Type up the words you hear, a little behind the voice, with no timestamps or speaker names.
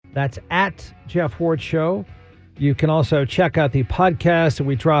That's at Jeff Ward Show. You can also check out the podcast that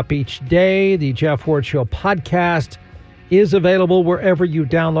we drop each day. The Jeff Ward Show podcast is available wherever you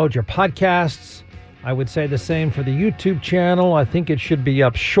download your podcasts. I would say the same for the YouTube channel. I think it should be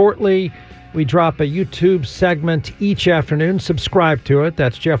up shortly. We drop a YouTube segment each afternoon. Subscribe to it.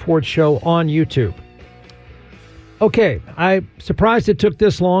 That's Jeff Ward Show on YouTube. Okay, I'm surprised it took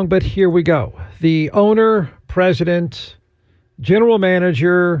this long, but here we go. The owner, president, general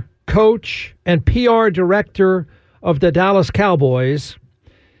manager, coach, and PR director of the Dallas Cowboys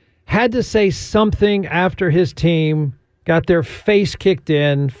had to say something after his team got their face kicked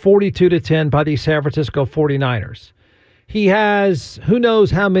in 42-10 by the San Francisco 49ers. He has who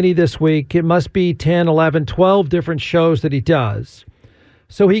knows how many this week. It must be 10, 11, 12 different shows that he does.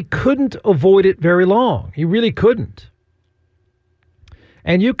 So he couldn't avoid it very long. He really couldn't.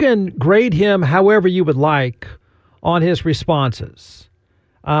 And you can grade him however you would like on his responses.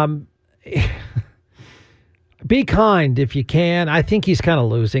 Be kind if you can. I think he's kind of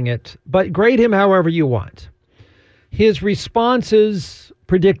losing it. But grade him however you want. His responses,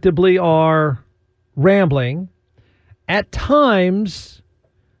 predictably, are rambling. At times,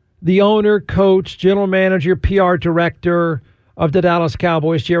 the owner, coach, general manager, PR director of the Dallas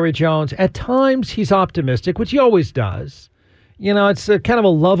Cowboys, Jerry Jones, at times he's optimistic, which he always does. You know, it's a kind of a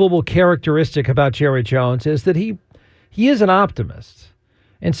lovable characteristic about Jerry Jones is that he is an optimist.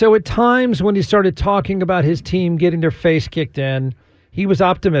 And so at times when he started talking about his team getting their face kicked in, he was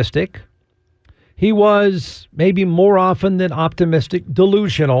optimistic. He was, maybe more often than optimistic,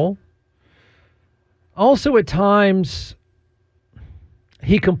 delusional. Also, at times,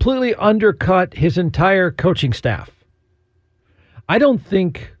 he completely undercut his entire coaching staff. I don't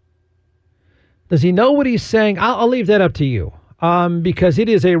think, does he know what he's saying? I'll leave that up to you, because it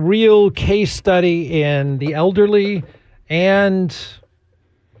is a real case study in the elderly and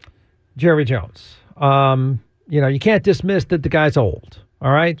Jerry Jones. You can't dismiss that the guy's old.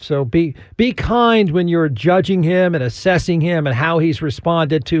 All right, so be kind when you're judging him and assessing him and how he's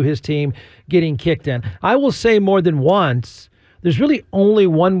responded to his team getting kicked in. I will say more than once, there's really only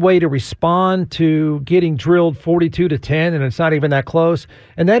one way to respond to getting drilled 42-10, and it's not even that close,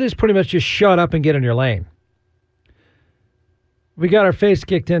 and that is pretty much just shut up and get in your lane. We got our face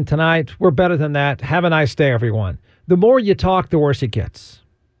kicked in tonight. We're better than that. Have a nice day, everyone. The more you talk, the worse it gets.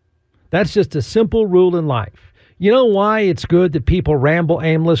 That's just a simple rule in life. You know why it's good that people ramble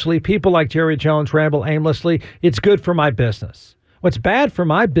aimlessly? People like Jerry Jones ramble aimlessly. It's good for my business. What's bad for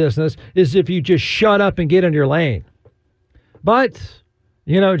my business is if you just shut up and get in your lane. But,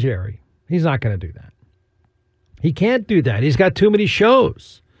 Jerry, he's not going to do that. He can't do that. He's got too many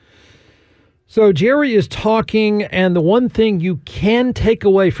shows. So Jerry is talking, and the one thing you can take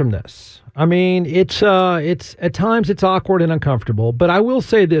away from this, I mean, it's at times it's awkward and uncomfortable, but I will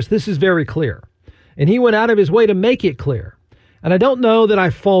say this is very clear. And he went out of his way to make it clear. And I don't know that I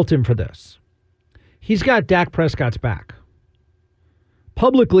fault him for this. He's got Dak Prescott's back.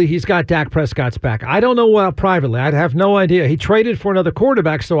 Publicly, he's got Dak Prescott's back. I don't know privately. I have no idea. He traded for another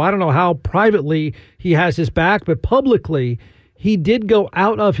quarterback, so I don't know how privately he has his back. But publicly, he did go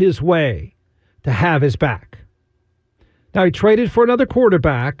out of his way to have his back. Now, he traded for another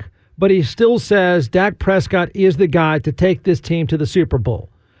quarterback, but he still says Dak Prescott is the guy to take this team to the Super Bowl.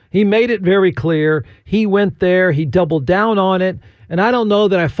 He made it very clear. He went there. He doubled down on it. And I don't know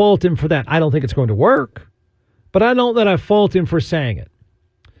that I fault him for that. I don't think it's going to work. But I don't know that I fault him for saying it.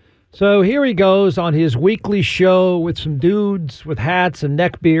 So here he goes on his weekly show with some dudes with hats and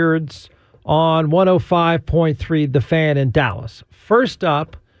neck beards on 105.3 The Fan in Dallas. First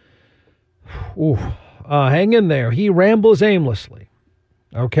up, hang in there. He rambles aimlessly.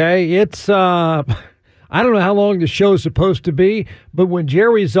 Okay, it's... I don't know how long the show's supposed to be, but when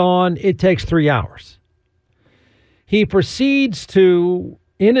Jerry's on, it takes 3 hours. He proceeds to,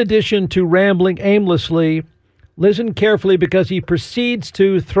 in addition to rambling aimlessly, listen carefully because he proceeds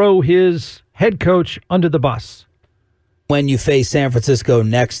to throw his head coach under the bus. When you face San Francisco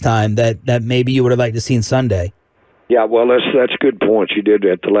next time, that maybe you would have liked to seen Sunday. Yeah, well, that's a good point. You did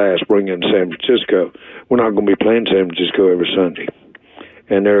at the last bring in San Francisco. We're not going to be playing San Francisco every Sunday,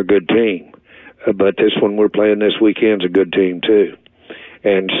 and they're a good team. But this one we're playing this weekend's a good team, too.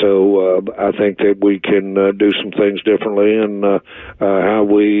 And so I think that we can do some things differently in how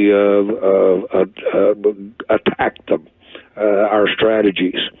we attack them, our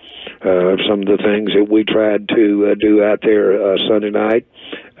strategies. Some of the things that we tried to do out there Sunday night,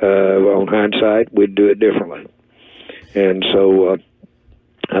 on hindsight, we'd do it differently. And so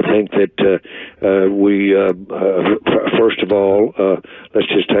I think that we, first of all, let's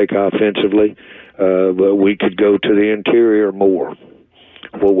just take offensively, but we could go to the interior more.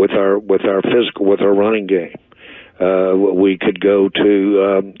 with our physical, with our running game. We could go to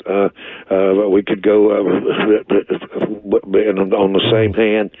and on the same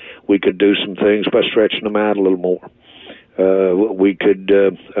hand, we could do some things by stretching them out a little more. We could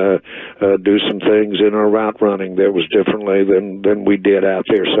do some things in our route running that was differently than we did out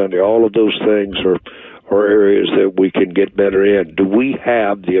there Sunday. All of those things are areas that we can get better in. Do we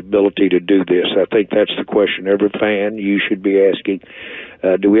have the ability to do this? I think that's the question every fan you should be asking.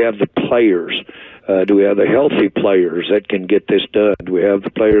 Do we have the players? Do we have the healthy players that can get this done? Do we have the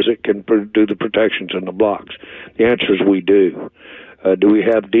players that can do the protections and the blocks? The answer is we do. Do we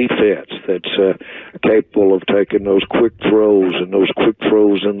have defense that's capable of taking those quick throws and those quick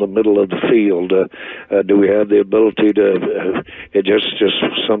throws in the middle of the field? Do we have the ability to just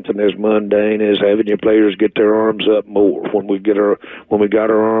something as mundane as having your players get their arms up more? When we got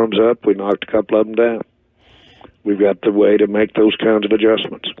our arms up, we knocked a couple of them down. We've got the way to make those kinds of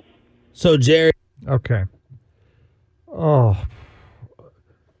adjustments. So, Jerry. Okay. Oh.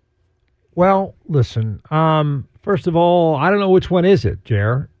 Well, listen. First of all, I don't know which one is it,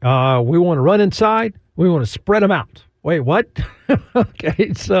 Jer. We want to run inside. We want to spread them out. Wait, what?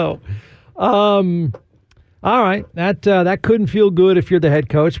 Okay, so, all right. That couldn't feel good if you're the head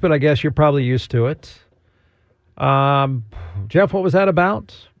coach, but I guess you're probably used to it. Jeff, what was that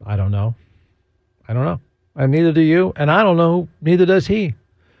about? I don't know. And neither do you, and I don't know. Neither does he.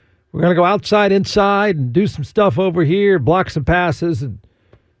 We're going to go outside, inside, and do some stuff over here, block some passes, and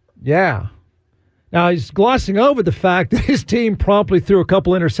yeah. Now, he's glossing over the fact that his team promptly threw a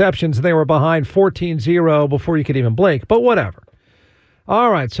couple interceptions and they were behind 14-0 before you could even blink, but whatever.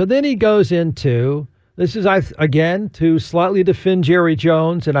 All right, so then he goes into, this is, again, to slightly defend Jerry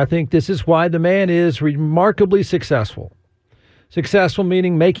Jones, and I think this is why the man is remarkably successful. Successful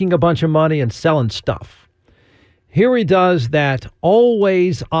meaning making a bunch of money and selling stuff. Here he does that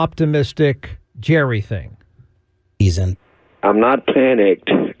always optimistic Jerry thing. I'm not panicked,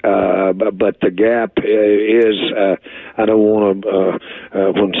 but the gap is. I don't want to.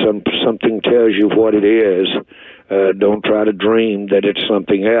 When something tells you what it is, don't try to dream that it's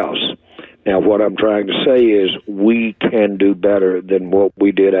something else. Now, what I'm trying to say is we can do better than what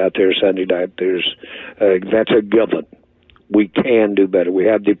we did out there Sunday night. That's a given. We can do better. We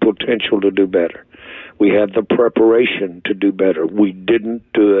have the potential to do better. We have the preparation to do better. We didn't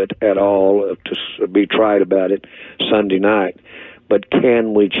do it at all, to be tried about it Sunday night. But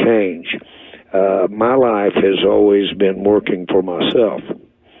can we change? My life has always been working for myself.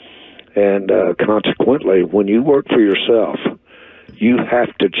 And consequently, when you work for yourself, you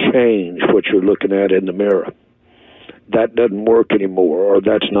have to change what you're looking at in the mirror. That doesn't work anymore, or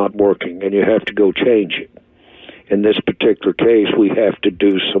that's not working, and you have to go change it. In this particular case, we have to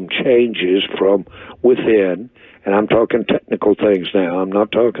do some changes from within, and I'm talking technical things now. I'm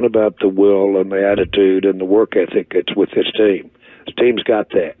not talking about the will and the attitude and the work ethic. It's with this team. This team's got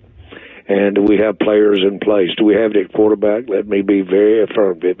that. And we have players in place. Do we have it at quarterback? Let me be very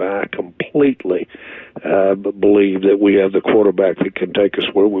affirmative. I completely believe that we have the quarterback that can take us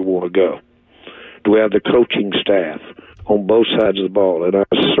where we want to go. Do we have the coaching staff on both sides of the ball? And I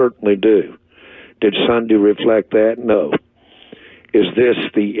certainly do. Did Sunday reflect that? No. Is this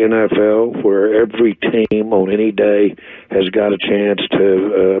the NFL where every team on any day has got a chance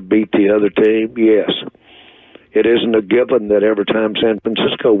to beat the other team? Yes. It isn't a given that every time San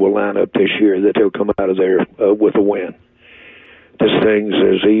Francisco will line up this year that they'll come out of there with a win. This thing's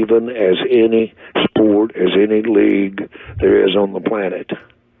as even as any sport, as any league there is on the planet.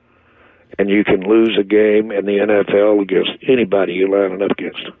 And you can lose a game in the NFL against anybody you're lining up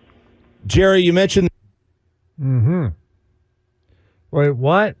against. Jerry, you mentioned. Wait,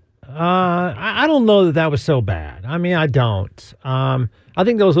 what? I don't know that was so bad. I mean, I don't. I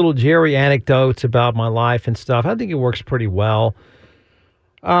think those little Jerry anecdotes about my life and stuff, I think it works pretty well.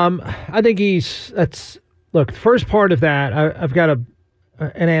 I think look, the first part of that, I've got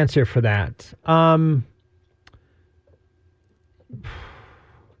an answer for that.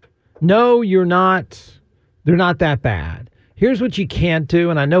 No, you're not. They're not that bad. Here's what you can't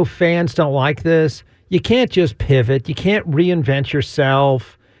do, and I know fans don't like this. You can't just pivot. You can't reinvent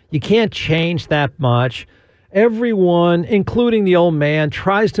yourself. You can't change that much. Everyone, including the old man,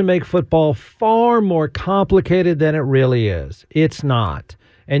 tries to make football far more complicated than it really is. It's not.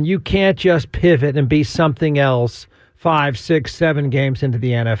 And you can't just pivot and be something else 5, 6, 7 games into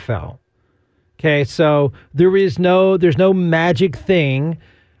the NFL. Okay, so there's no magic thing.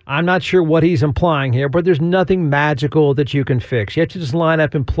 I'm not sure what he's implying here, but there's nothing magical that you can fix. You have to just line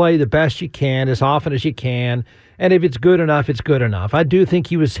up and play the best you can as often as you can. And if it's good enough, it's good enough. I do think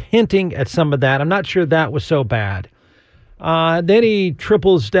he was hinting at some of that. I'm not sure that was so bad. Then he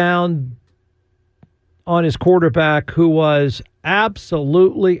triples down on his quarterback, who was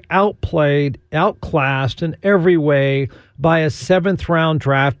absolutely outplayed, outclassed in every way by a 7th-round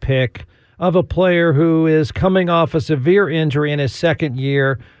draft pick of a player who is coming off a severe injury in his second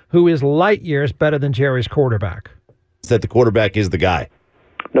year, who is light years better than Jerry's quarterback. That the quarterback is the guy.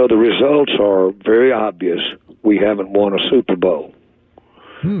 No, the results are very obvious. We haven't won a Super Bowl.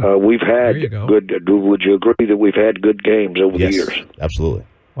 We've had good. Would you agree that we've had good games over the years? Absolutely.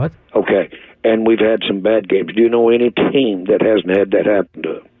 What? Okay, and we've had some bad games. Do you know any team that hasn't had that happen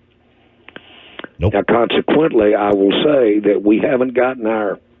to them? Nope. Now, consequently, I will say that we haven't gotten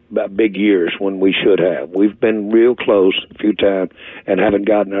our big years when we should have. We've been real close a few times and haven't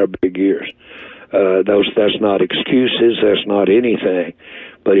gotten our big years. That's not excuses. That's not anything.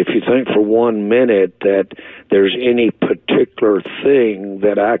 But if you think for 1 minute that there's any particular thing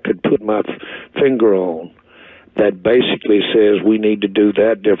that I could put my finger on that basically says we need to do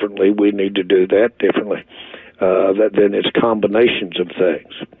that differently, we need to do that differently, then it's combinations of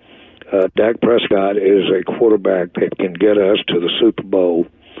things. Dak Prescott is a quarterback that can get us to the Super Bowl,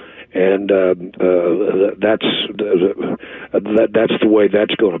 and that's the way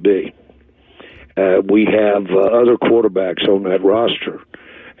that's going to be. We have other quarterbacks on that roster,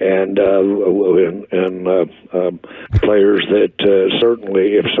 and players that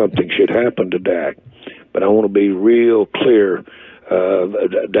certainly, if something should happen to Dak, but I want to be real clear,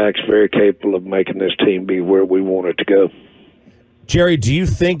 Dak's very capable of making this team be where we want it to go. Jerry, do you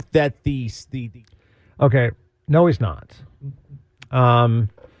think that the Okay, no, he's not.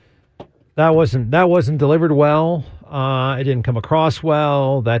 That wasn't delivered well. It didn't come across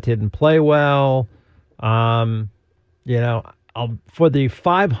well. That didn't play well. For the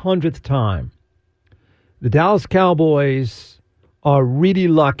 500th time, the Dallas Cowboys are really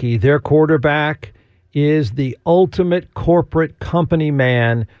lucky their quarterback is the ultimate corporate company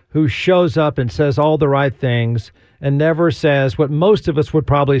man who shows up and says all the right things and never says what most of us would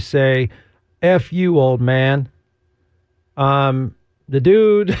probably say, F you, old man. The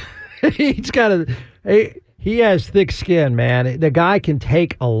dude, he has thick skin, man. The guy can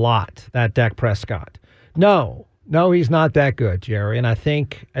take a lot, that Dak Prescott. No, he's not that good, Jerry. And I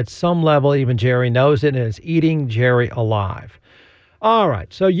think at some level, even Jerry knows it and is eating Jerry alive. All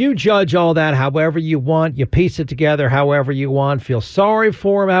right, so you judge all that however you want. You piece it together however you want. Feel sorry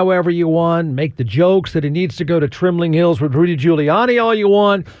for him however you want. Make the jokes that he needs to go to Trembling Hills with Rudy Giuliani all you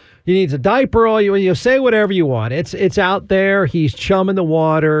want. He needs a diaper all you want. You say whatever you want. It's out there. He's chumming the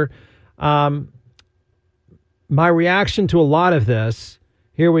water. My reaction to a lot of this,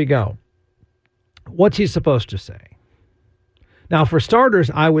 here we go. What's he supposed to say? Now, for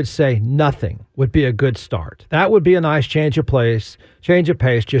starters, I would say nothing would be a good start. That would be a nice change of pace.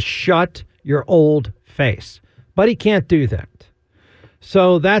 Just shut your old face. But he can't do that.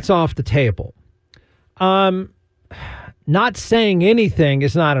 So that's off the table. Not saying anything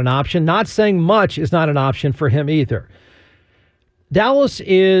is not an option. Not saying much is not an option for him either. Dallas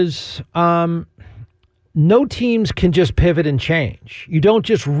is... no teams can just pivot and change. You don't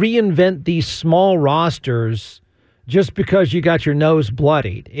just reinvent these small rosters just because you got your nose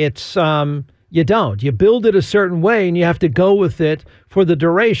bloodied. It's you don't. You build it a certain way, and you have to go with it for the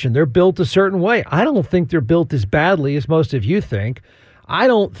duration. They're built a certain way. I don't think they're built as badly as most of you think. I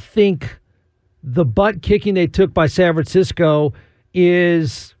don't think the butt kicking they took by San Francisco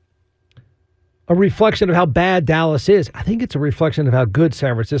is a reflection of how bad Dallas is. I think it's a reflection of how good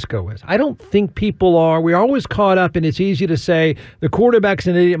San Francisco is. I don't think people are. We're always caught up, and it's easy to say the quarterback's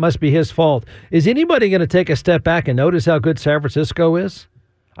an idiot, must be his fault. Is anybody going to take a step back and notice how good San Francisco is?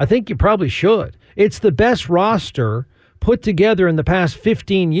 I think you probably should. It's the best roster put together in the past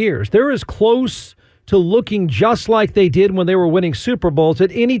 15 years. They're as close to looking just like they did when they were winning Super Bowls at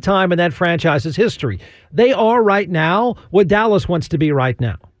any time in that franchise's history. They are right now what Dallas wants to be right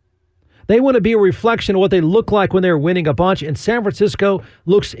now. They want to be a reflection of what they look like when they're winning a bunch, and San Francisco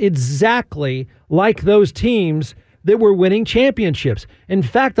looks exactly like those teams that were winning championships. In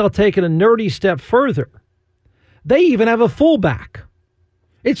fact, I'll take it a nerdy step further. They even have a fullback.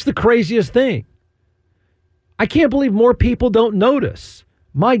 It's the craziest thing. I can't believe more people don't notice.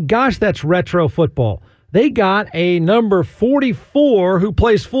 My gosh, that's retro football. They got a number 44 who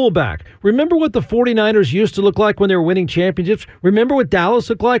plays fullback. Remember what the 49ers used to look like when they were winning championships? Remember what Dallas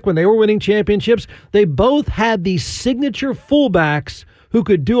looked like when they were winning championships? They both had these signature fullbacks who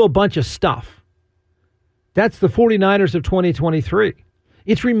could do a bunch of stuff. That's the 49ers of 2023.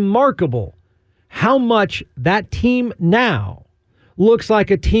 It's remarkable how much that team now looks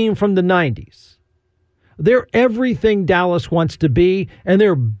like a team from the 90s. They're everything Dallas wants to be, and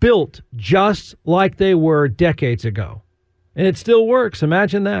they're built just like they were decades ago. And it still works.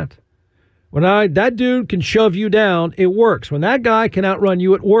 Imagine that. That dude can shove you down, it works. When that guy can outrun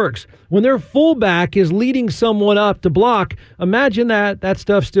you, it works. When their fullback is leading someone up to block, imagine that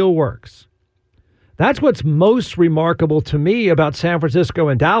stuff still works. That's what's most remarkable to me about San Francisco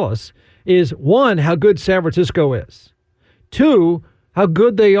and Dallas is, one, how good San Francisco is. Two, how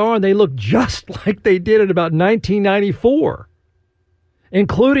good they are, and they look just like they did in about 1994,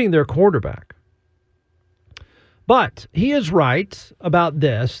 including their quarterback. But he is right about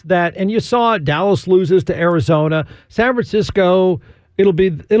this, and you saw Dallas loses to Arizona. San Francisco, it'll be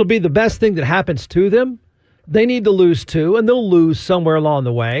the best thing that happens to them. They need to lose too, and they'll lose somewhere along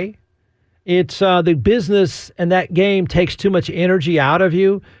the way. It's the business, and that game takes too much energy out of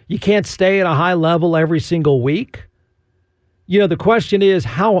you. You can't stay at a high level every single week. The question is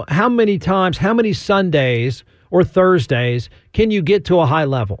how many times, how many Sundays or Thursdays can you get to a high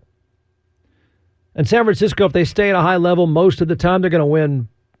level? And San Francisco, if they stay at a high level most of the time, they're going to win.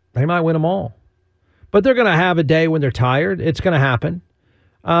 They might win them all. But they're going to have a day when they're tired. It's going to happen.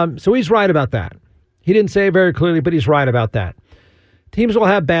 So he's right about that. He didn't say it very clearly, but he's right about that. Teams will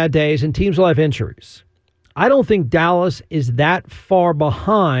have bad days, and teams will have injuries. I don't think Dallas is that far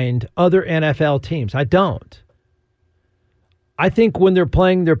behind other NFL teams. I don't. I think when they're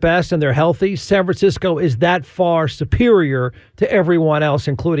playing their best and they're healthy, San Francisco is that far superior to everyone else,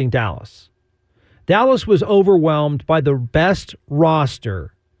 including Dallas. Dallas was overwhelmed by the best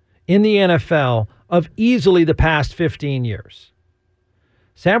roster in the NFL of easily the past 15 years.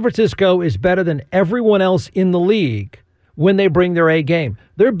 San Francisco is better than everyone else in the league when they bring their A game.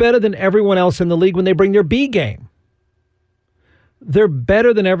 They're better than everyone else in the league when they bring their B game. They're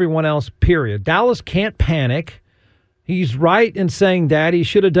better than everyone else, period. Dallas can't panic. He's right in saying that. He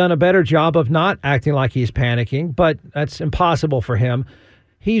should have done a better job of not acting like he's panicking, but that's impossible for him.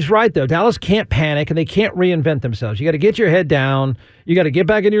 He's right, though. Dallas can't panic, and they can't reinvent themselves. You got to get your head down. You got to get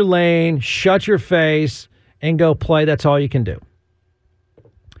back in your lane, shut your face, and go play. That's all you can do.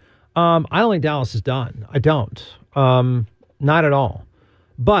 I don't think Dallas is done. I don't. Not at all.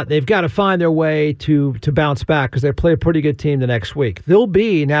 But they've got to find their way to bounce back because they play a pretty good team the next week.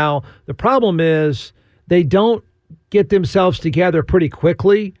 Now, the problem is they don't get themselves together pretty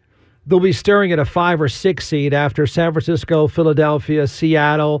quickly. They'll be staring at a 5 or 6 seed after San Francisco, Philadelphia,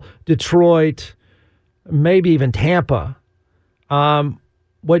 Seattle, Detroit, maybe even Tampa.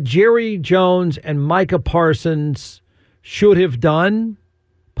 What Jerry Jones and Micah Parsons should have done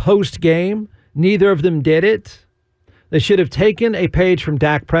post-game, neither of them did it. They should have taken a page from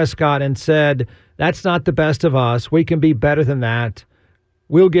Dak Prescott and said, that's not the best of us. We can be better than that.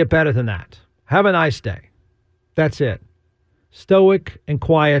 We'll get better than that. Have a nice day. That's it. Stoic and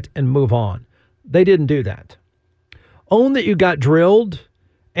quiet and move on. They didn't do that. Own that you got drilled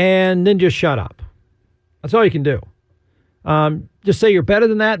and then just shut up. That's all you can do. Just say you're better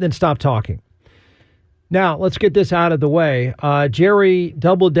than that, then stop talking. Now, let's get this out of the way. Jerry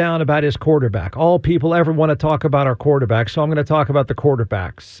doubled down about his quarterback. All people ever want to talk about our quarterbacks, so I'm going to talk about the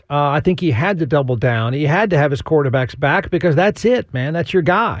quarterbacks. I think he had to double down. He had to have his quarterbacks back because that's it, man. That's your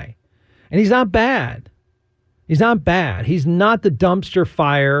guy. And he's not bad. He's not bad. He's not the dumpster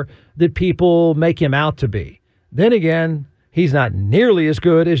fire that people make him out to be. Then again, he's not nearly as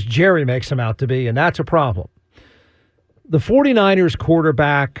good as Jerry makes him out to be, and that's a problem. The 49ers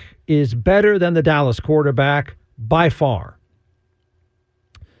quarterback is better than the Dallas quarterback by far.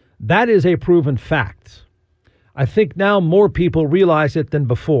 That is a proven fact. I think now more people realize it than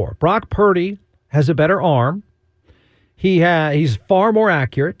before. Brock Purdy has a better arm. He's far more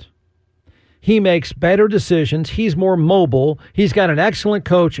accurate. He makes better decisions. He's more mobile. He's got an excellent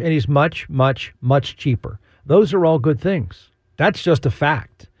coach, and he's much, much, much cheaper. Those are all good things. That's just a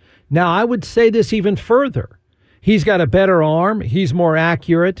fact. Now, I would say this even further. He's got a better arm. He's more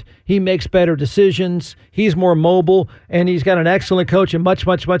accurate. He makes better decisions. He's more mobile, and he's got an excellent coach and much,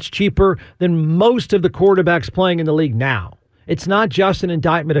 much, much cheaper than most of the quarterbacks playing in the league now. It's not just an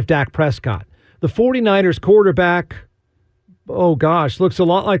indictment of Dak Prescott. The 49ers quarterback, oh gosh, looks a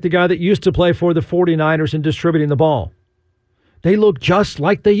lot like the guy that used to play for the 49ers in distributing the ball. They look just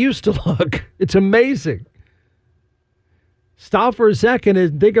like they used to look. It's amazing. Stop for a second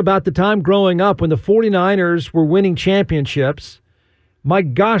and think about the time growing up when the 49ers were winning championships. My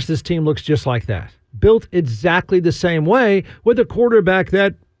gosh, this team looks just like that. Built exactly the same way with a quarterback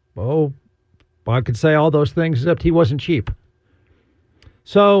that, I could say all those things except he wasn't cheap.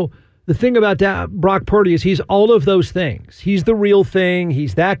 So the thing about Brock Purdy is he's all of those things. He's the real thing.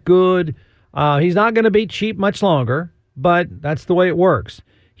 He's that good. He's not going to be cheap much longer, but that's the way it works.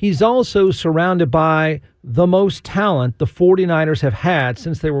 He's also surrounded by the most talent the 49ers have had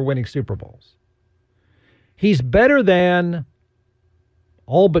since they were winning Super Bowls. He's better than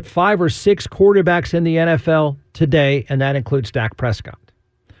all but 5 or 6 quarterbacks in the NFL today, and that includes Dak Prescott.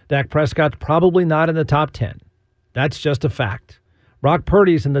 Dak Prescott's probably not in the top 10. That's just a fact. Brock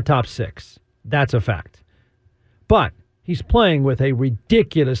Purdy's in the top 6. That's a fact. But he's playing with a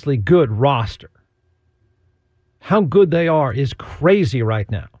ridiculously good roster. How good they are is crazy right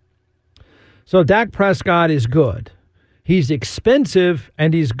now. So Dak Prescott is good. He's expensive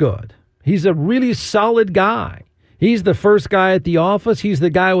and he's good. He's a really solid guy. He's the first guy at the office. He's the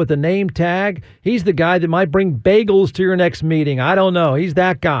guy with the name tag. He's the guy that might bring bagels to your next meeting. I don't know. He's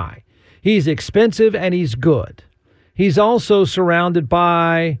that guy. He's expensive and he's good. He's also surrounded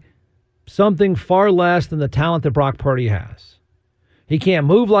by something far less than the talent that Brock Purdy has. He can't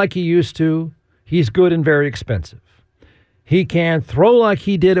move like he used to. He's good and very expensive. He can throw like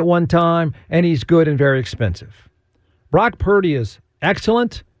he did at one time, and he's good and very expensive. Brock Purdy is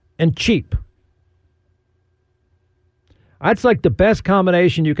excellent and cheap. That's like the best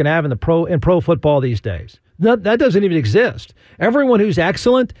combination you can have in pro football these days. That doesn't even exist. Everyone who's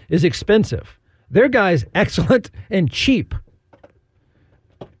excellent is expensive. Their guy's excellent and cheap.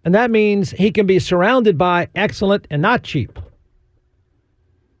 And that means he can be surrounded by excellent and not cheap.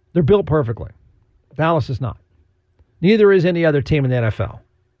 They're built perfectly. Dallas is not. Neither is any other team in the NFL.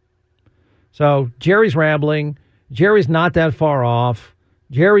 So Jerry's rambling. Jerry's not that far off.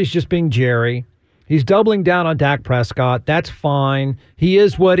 Jerry's just being Jerry. He's doubling down on Dak Prescott. That's fine. He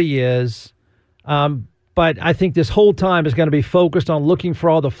is what he is. But I think this whole time is going to be focused on looking for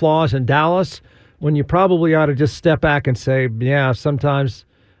all the flaws in Dallas when you probably ought to just step back and say, yeah, sometimes,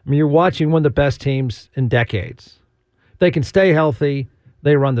 you're watching one of the best teams in decades. They can stay healthy.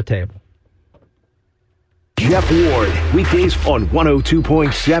 They run the table. Jeff Ward, weekdays on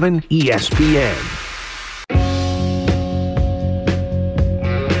 102.7 ESPN.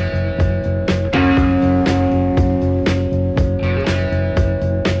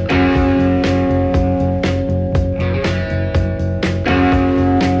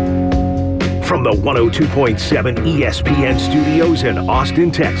 From the 102.7 ESPN studios in Austin,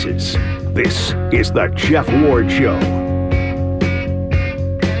 Texas, this is the Jeff Ward Show.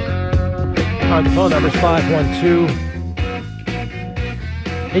 The phone number is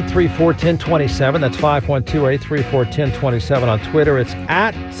 512-834-1027. That's 512-834-1027 on Twitter. It's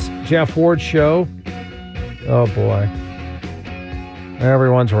at Jeff Ward Show. Oh, boy.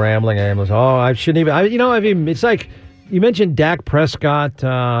 Everyone's rambling aimless. Oh, I shouldn't even... it's like you mentioned Dak Prescott.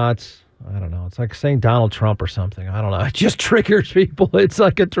 I don't know. It's like saying Donald Trump or something. I don't know. It just triggers people. It's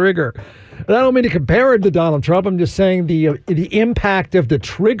like a trigger. And I don't mean to compare it to Donald Trump. I'm just saying the impact of the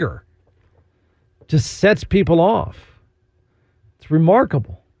trigger just sets people off. It's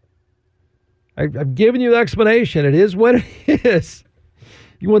remarkable. I've given you the explanation. It is what it is.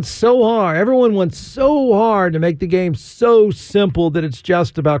 You went so hard. Everyone went so hard to make the game so simple that it's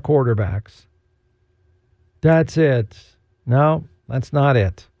just about quarterbacks. That's it. No, that's not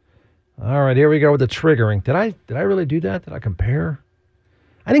it. All right, here we go with the triggering. Did I really do that? Did I compare?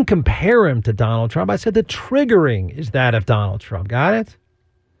 I didn't compare him to Donald Trump. I said the triggering is that of Donald Trump. Got it?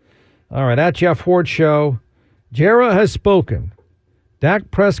 All right, at Jeff Ward Show, Jera has spoken. Dak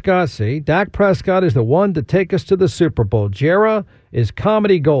Prescott is the one to take us to the Super Bowl. Jera is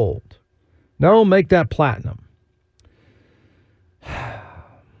comedy gold. No, make that platinum. I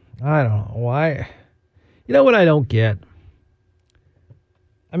don't know why. You know what I don't get?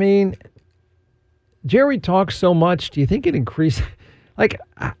 I mean, Jerry talks so much. Do you think it increases? The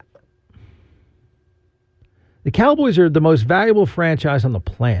Cowboys are the most valuable franchise on the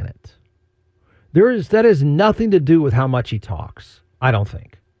planet. That has nothing to do with how much he talks. I don't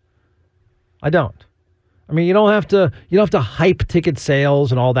think. I don't. I mean, you don't have to hype ticket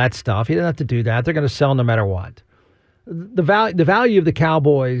sales and all that stuff. You don't have to do that. They're going to sell no matter what. The value of the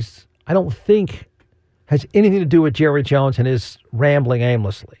Cowboys, I don't think, has anything to do with Jerry Jones and his rambling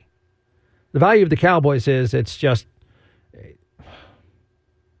aimlessly. The value of the Cowboys is it's just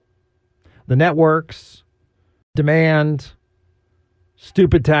the networks, demand,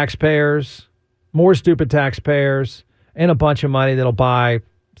 stupid taxpayers, more stupid taxpayers, and a bunch of money that'll buy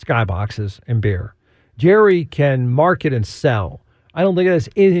skyboxes and beer. Jerry can market and sell. I don't think it has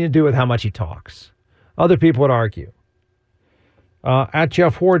anything to do with how much he talks. Other people would argue. At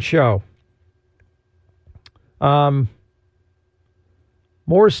Jeff Ward Show.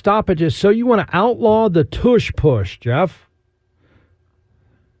 More stoppages. So you want to outlaw the tush push, Jeff?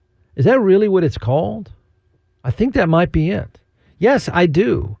 Is that really what it's called? I think that might be it. Yes, I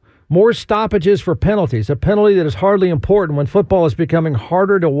do. More stoppages for penalties, a penalty that is hardly important when football is becoming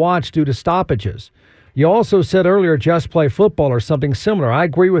harder to watch due to stoppages. You also said earlier, just play football or something similar. I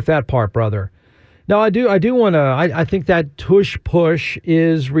agree with that part, brother. No, I do. I do want to. I think that tush push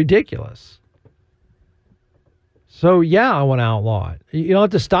is ridiculous. So yeah, I want to outlaw it. You don't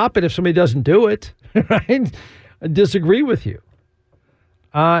have to stop it if somebody doesn't do it, right? I disagree with you.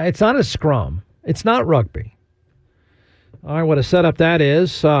 It's not a scrum. It's not rugby. All right, what a setup that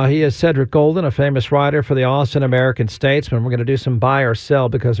is. He is Cedric Golden, a famous writer for the Austin American-Statesman. We're going to do some buy or sell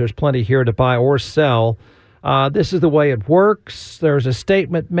because there's plenty here to buy or sell. This is the way it works. There's a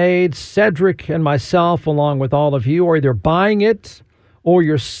statement made. Cedric and myself, along with all of you, are either buying it or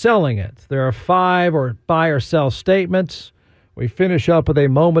you're selling it. There are 5 or buy or sell statements. We finish up with a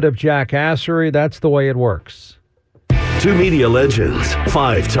moment of jackassery. That's the way it works. 2 media legends,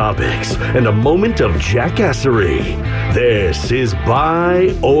 5 topics, and a moment of jackassery. This is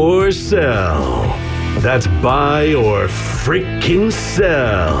buy or sell. That's buy or freaking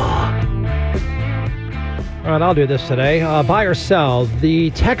sell. All right, I'll do this today. Buy or sell. The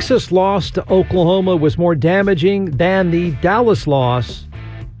Texas loss to Oklahoma was more damaging than the Dallas loss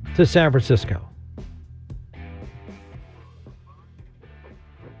to San Francisco.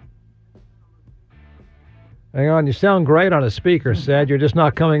 Hang on, you sound great on a speaker, Sid. You're just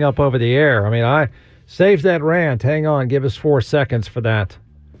not coming up over the air. I mean, I saved that rant. Hang on, give us 4 seconds for that.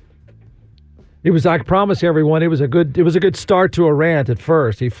 It was, I promise everyone, it was a good start to a rant at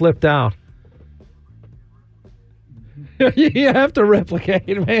first. He flipped out. You have to replicate,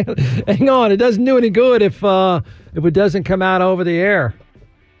 man. Hang on, it doesn't do any good if it doesn't come out over the air.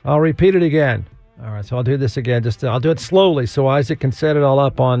 I'll repeat it again. All right, so I'll do this again. I'll do it slowly so Isaac can set it all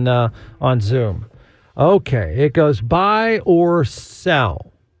up on Zoom. Okay, it goes buy or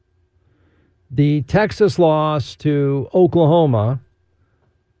sell. The Texas loss to Oklahoma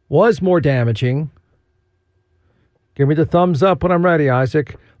was more damaging. Give me the thumbs up when I'm ready,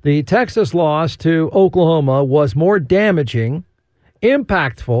 Isaac. The Texas loss to Oklahoma was more damaging,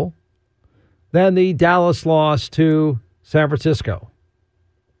 impactful, than the Dallas loss to San Francisco.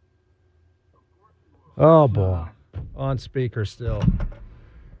 Oh, boy. On speaker still.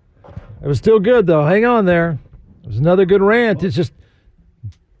 It was still good, though. Hang on there. It was another good rant. It's just,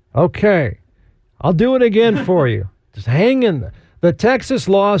 okay. I'll do it again for you. Just hang in there. The Texas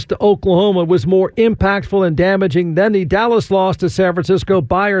loss to Oklahoma was more impactful and damaging than the Dallas loss to San Francisco.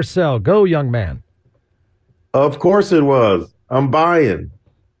 Buy or sell? Go, young man. Of course it was. I'm buying.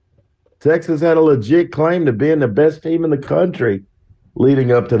 Texas had a legit claim to being the best team in the country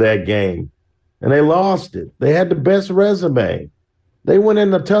leading up to that game, and they lost it. They had the best resume. They went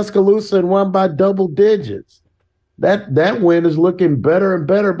into Tuscaloosa and won by double digits. That win is looking better and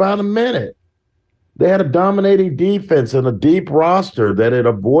better by the minute. They had a dominating defense and a deep roster that had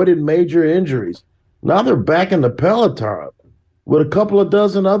avoided major injuries. Now they're back in the peloton with a couple of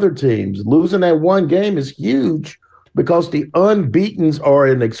dozen other teams. Losing that one game is huge because the unbeatens are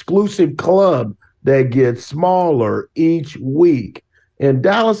an exclusive club that gets smaller each week. In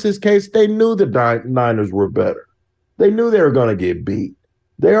Dallas's case, they knew the Niners were better. They knew they were going to get beat.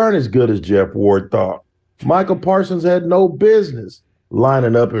 They aren't as good as Jeff Ward thought. Michael Parsons had no business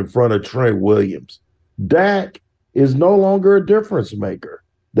lining up in front of Trent Williams. Dak is no longer a difference maker.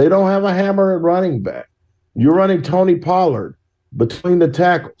 They don't have a hammer at running back. You're running Tony Pollard between the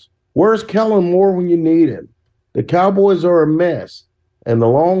tackles. Where's Kellen Moore when you need him? The Cowboys are a mess, and the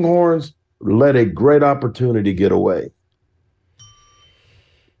Longhorns let a great opportunity get away.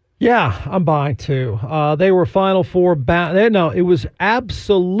 Yeah, I'm buying too. They were Final Four bound. No, it was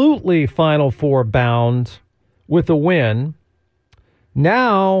absolutely Final Four bound with a win.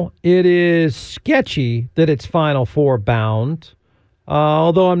 Now it is sketchy that it's Final Four bound,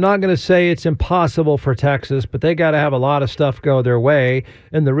 although I'm not going to say it's impossible for Texas, but they got to have a lot of stuff go their way.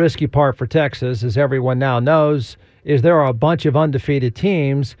 And the risky part for Texas, as everyone now knows, is there are a bunch of undefeated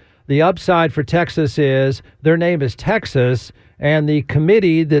teams. The upside for Texas is their name is Texas, and the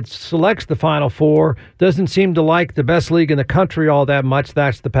committee that selects the Final Four doesn't seem to like the best league in the country all that much.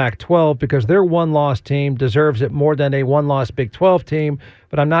 That's the Pac-12, because their one-loss team deserves it more than a one-loss Big 12 team,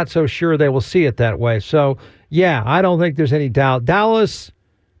 but I'm not so sure they will see it that way. So, yeah, I don't think there's any doubt. Dallas,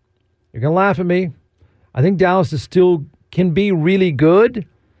 you're going to laugh at me. I think Dallas is still can be really good.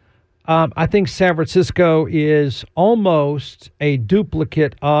 I think San Francisco is almost a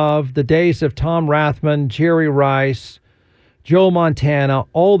duplicate of the days of Tom Rathman, Jerry Rice, Joe Montana,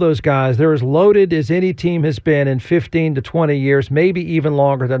 all those guys. They're as loaded as any team has been in 15 to 20 years, maybe even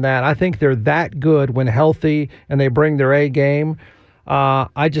longer than that. I think they're that good when healthy and they bring their A game.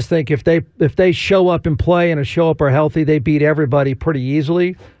 I just think if they show up and play and show up are healthy, they beat everybody pretty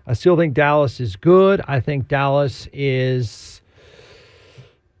easily. I still think Dallas is good. I think Dallas is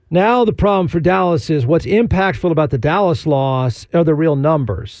Now the problem for Dallas is what's impactful about the Dallas loss are the real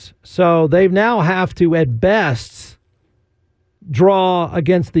numbers. So they now have to, at best, draw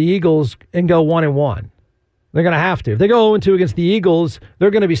against the Eagles and go 1-1. They're going to have to. If they go 0-2 against the Eagles, they're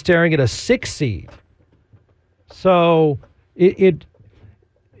going to be staring at a 6 seed. So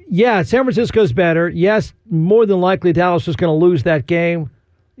yeah, San Francisco's better. Yes, more than likely Dallas is going to lose that game.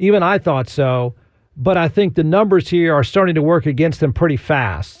 Even I thought so. But I think the numbers here are starting to work against them pretty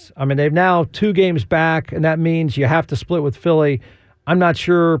fast. I mean, they've now 2 games back, and that means you have to split with Philly. I'm not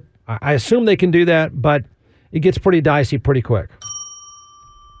sure. I assume they can do that, but it gets pretty dicey pretty quick.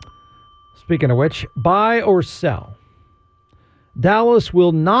 Speaking of which, buy or sell. Dallas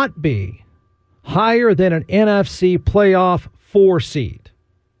will not be higher than an NFC playoff 4 seed.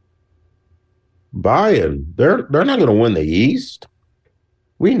 Buying. They're not going to win the East.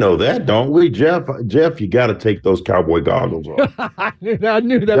 We know that, don't we, Jeff? Jeff, you got to take those cowboy goggles off. I knew that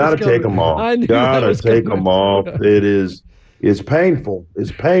was Got to take them off. Got to take them off. It's painful.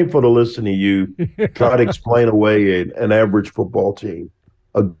 It's painful to listen to you try to explain away an average football team.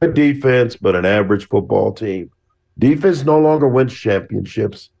 A good defense, but an average football team. Defense no longer wins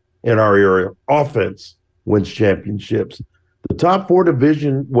championships in our area. Offense wins championships. The top 4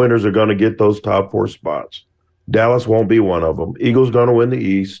 division winners are going to get those top 4 spots. Dallas won't be one of them. Eagles going to win the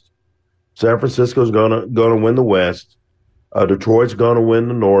East. San Francisco's going to win the West. Detroit's going to win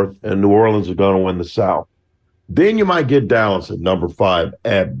the North, and New Orleans is going to win the South. Then you might get Dallas at number 5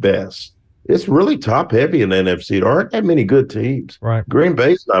 at best. It's really top heavy in the NFC. There aren't that many good teams. Right. Green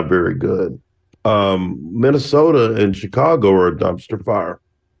Bay's not very good. Minnesota and Chicago are a dumpster fire.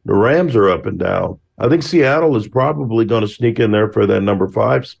 The Rams are up and down. I think Seattle is probably going to sneak in there for that number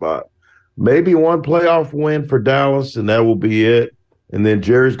 5 spot. Maybe one playoff win for Dallas, and that will be it. And then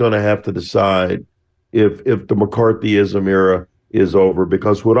Jerry's going to have to decide if the McCarthyism era is over.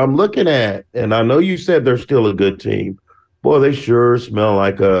 Because what I'm looking at, and I know you said they're still a good team, boy, they sure smell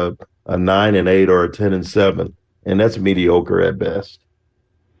like a 9-8 or a 10-7, and that's mediocre at best.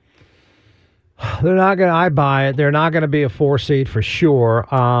 They're not going to. I buy it. They're not going to be a 4 seed for sure.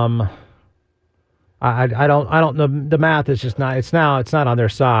 I don't know. The math is just not. It's not on their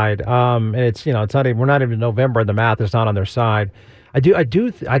side. And it's it's not even. We're not even in November. The math is not on their side. I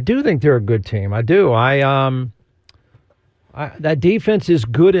do think they're a good team. I do. That defense is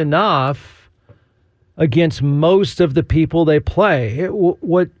good enough against most of the people they play.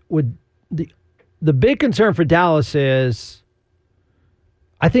 The big concern for Dallas is,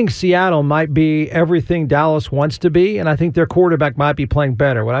 I think Seattle might be everything Dallas wants to be, and I think their quarterback might be playing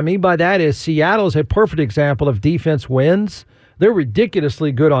better. What I mean by that is Seattle is a perfect example of defense wins. They're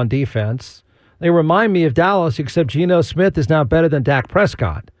ridiculously good on defense. They remind me of Dallas, except Geno Smith is now better than Dak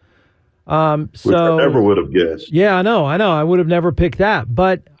Prescott. Which I never would have guessed. Yeah, I know. I would have never picked that.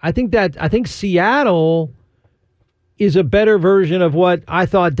 But I think Seattle is a better version of what I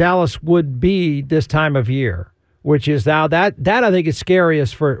thought Dallas would be this time of year. Which is now that I think is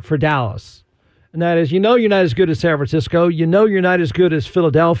scariest for Dallas. And that is, you're not as good as San Francisco. You're not as good as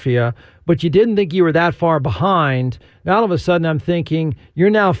Philadelphia, but you didn't think you were that far behind. Now all of a sudden I'm thinking you're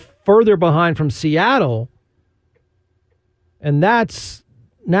now further behind from Seattle. And that's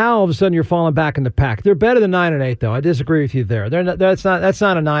now all of a sudden you're falling back in the pack. They're better than 9-8 though. I disagree with you there. That's not a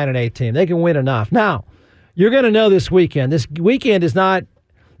 9-8 team. They can win enough. Now, you're going to know this weekend. This weekend is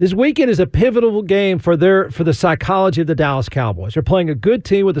a pivotal game for the psychology of the Dallas Cowboys. They're playing a good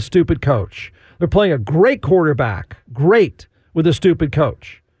team with a stupid coach. They're playing a great quarterback, great, with a stupid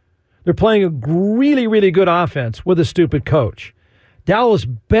coach. They're playing a really, really good offense with a stupid coach. Dallas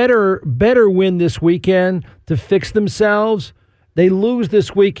better win this weekend to fix themselves. They lose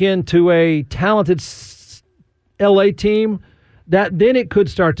this weekend to a talented LA team, then it could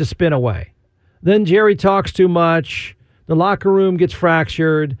start to spin away. Then Jerry talks too much. The locker room gets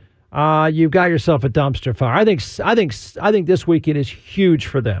fractured. You've got yourself a dumpster fire. I think this weekend is huge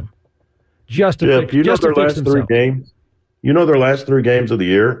for them. Just to Jeff, fix, just their to fix last themselves. 3 games. You know their last 3 games of the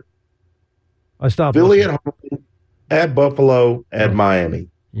year. I stopped. Philly looking. at home, at Buffalo, at Miami.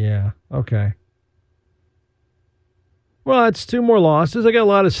 Yeah. Okay. Well, it's 2 more losses. They got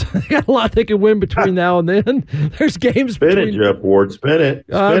a lot they can win between now and then. There's games Spin between. it, Jeff Ward. Spin it.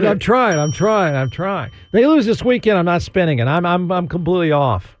 I'm trying. They lose this weekend. I'm not spinning it. I'm completely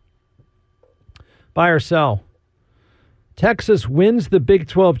off. Buy or sell. Texas wins the Big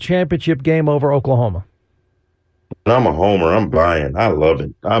 12 championship game over Oklahoma. I'm a homer. I'm buying. I love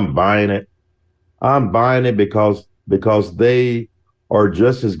it. I'm buying it. I'm buying it because they are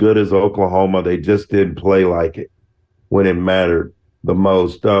just as good as Oklahoma. They just didn't play like it when it mattered the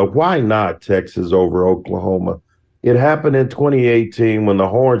most. Why not Texas over Oklahoma? It happened in 2018 when the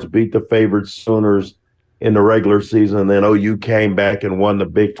Horns beat the favored Sooners in the regular season. And then OU came back and won the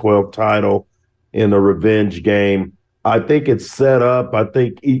Big 12 title in the revenge game. I think it's set up. I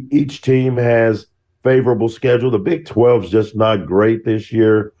think each team has favorable schedule. The Big 12 is just not great this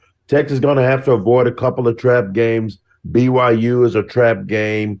year. Texas is going to have to avoid a couple of trap games. BYU is a trap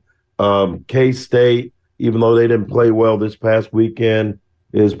game. K-State, even though they didn't play well this past weekend,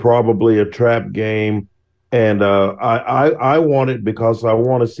 is probably a trap game. And I want it because I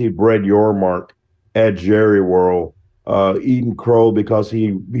want to see Brett Yormark at Jerry World, Eden Crow, because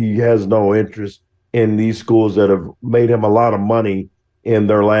he has no interest in these schools that have made him a lot of money in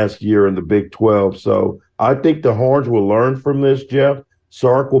their last year in the Big 12. So I think the Horns will learn from this, Jeff.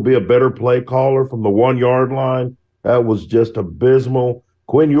 Sark will be a better play caller from the 1 yard line. That was just abysmal.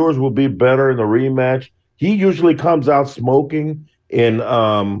 Quinn Ewers will be better in the rematch. He usually comes out smoking in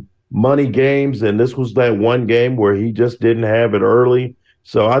money games, and this was that one game where he just didn't have it early.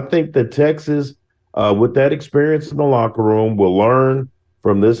 So I think that Texas, with that experience in the locker room, will learn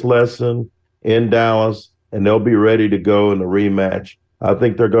from this lesson in Dallas, and they'll be ready to go in the rematch. I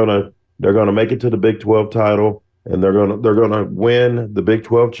think they're gonna make it to the Big 12 title, and they're gonna win the Big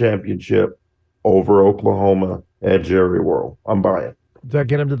 12 championship over Oklahoma at Jerry World. I'm buying. Does that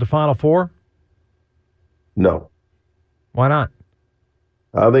get them to the Final Four? No. Why not?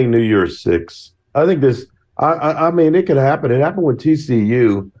 I think New Year's 6. I think this. I mean, it could happen. It happened with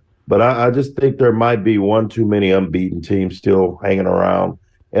TCU, but I just think there might be one too many unbeaten teams still hanging around.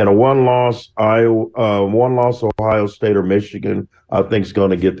 And a one-loss Ohio State or Michigan, I think, is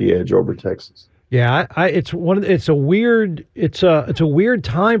going to get the edge over Texas. Yeah, it's a weird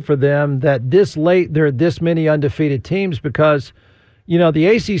time for them that this late there are this many undefeated teams, because the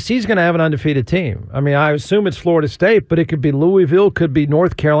ACC is going to have an undefeated team. I mean, I assume it's Florida State, but it could be Louisville, could be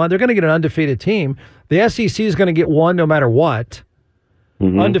North Carolina. They're going to get an undefeated team. The SEC is going to get one no matter what,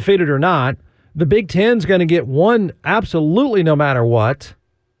 undefeated or not. The Big Ten's going to get one absolutely no matter what.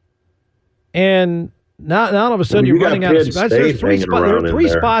 And now all of a sudden you're running out of spots. Three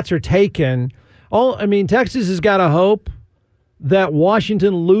spots are taken. Texas has got to hope that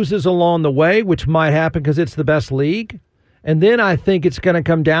Washington loses along the way, which might happen because it's the best league. And then I think it's going to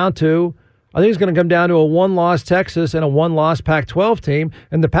come down to a one-loss Texas and a one-loss Pac-12 team,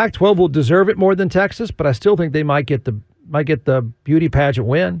 and the Pac-12 will deserve it more than Texas, but I still think they might get the beauty pageant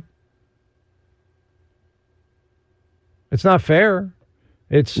win. It's not fair.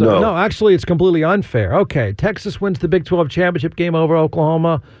 It's actually, it's completely unfair. Okay, Texas wins the Big 12 championship game over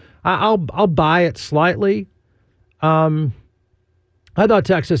Oklahoma. I'll buy it slightly. I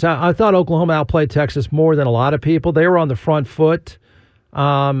thought Oklahoma outplayed Texas more than a lot of people. They were on the front foot.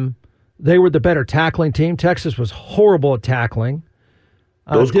 They were the better tackling team. Texas was horrible at tackling.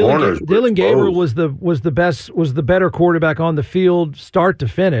 Dylan Gabriel was the better quarterback on the field, start to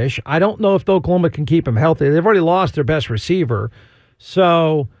finish. I don't know if Oklahoma can keep him healthy. They've already lost their best receiver.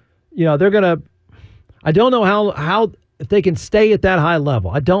 So, they're going to – I don't know how if they can stay at that high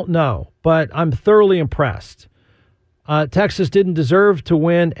level. I don't know, but I'm thoroughly impressed. Texas didn't deserve to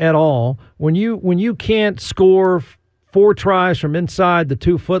win at all. When you can't score 4 tries from inside the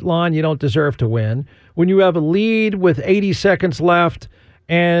 2-foot line, you don't deserve to win. When you have a lead with 80 seconds left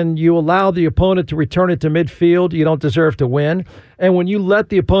and you allow the opponent to return it to midfield, you don't deserve to win. And when you let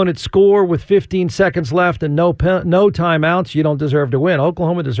the opponent score with 15 seconds left and no timeouts, you don't deserve to win.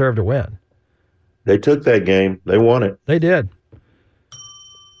 Oklahoma deserved to win. They took that game. They won it. They did.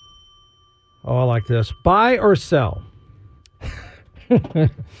 Oh, I like this. Buy or sell?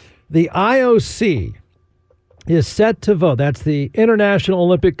 The IOC is set to vote. That's the International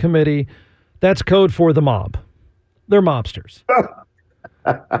Olympic Committee. That's code for the mob. They're mobsters.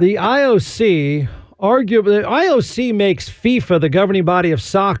 The IOC makes FIFA, the governing body of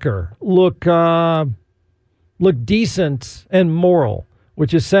soccer, look decent and moral,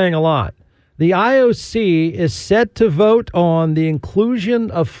 which is saying a lot. The IOC is set to vote on the inclusion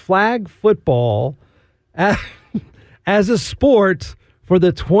of flag football as a sport for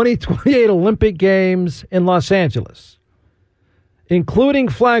the 2028 Olympic Games in Los Angeles. Including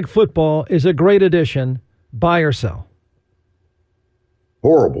flag football is a great addition. Buy or sell?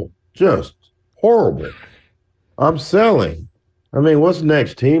 Horrible. Just horrible. I'm selling. I mean, what's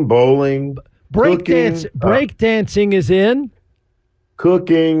next? Team bowling? Breakdancing is in.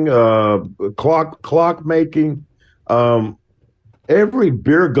 Cooking, clock making. Every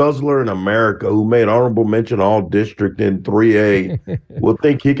beer guzzler in America who made honorable mention all district in 3A will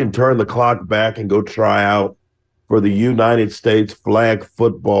think he can turn the clock back and go try out for the United States flag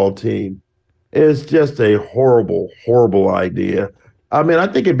football team. It's just a horrible, horrible idea. I mean, I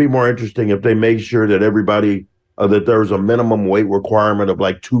think it'd be more interesting if they make sure that everybody that there was a minimum weight requirement of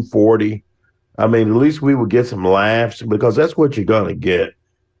like 240. I mean, at least we would get some laughs because that's what you're going to get.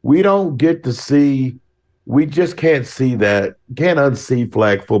 We don't get to see, we just can't see that, can't unsee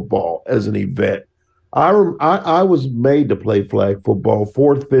flag football as an event. I was made to play flag football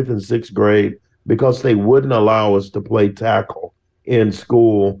 4th, 5th, and 6th grade because they wouldn't allow us to play tackle in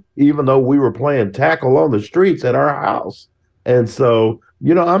school, even though we were playing tackle on the streets at our house. And so,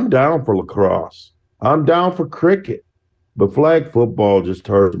 I'm down for lacrosse. I'm down for cricket. But flag football just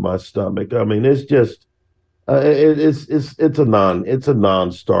turns my stomach. I mean, it's just it's a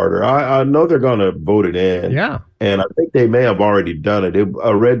non-starter. I know they're going to vote it in. Yeah, and I think they may have already done it.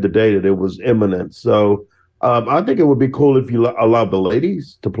 I read today that it was imminent. So I think it would be cool if you allow the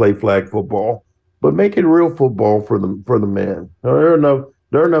ladies to play flag football, but make it real football for the men. There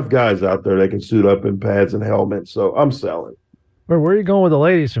are enough guys out there that can suit up in pads and helmets. So I'm selling. Where are you going with the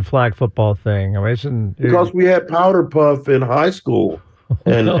ladies in flag football thing? I mean, because we had powder puff in high school,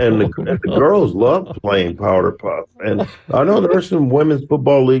 and the girls love playing powder puff. And I know there are some women's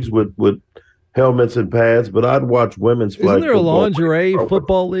football leagues with helmets and pads, but I'd watch women's flag. Isn't there a football lingerie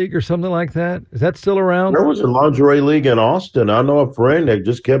football league or something like that? Is that still around? There was a lingerie league in Austin. I know a friend that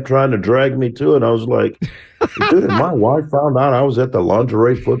just kept trying to drag me to it. I was like, dude, my wife found out I was at the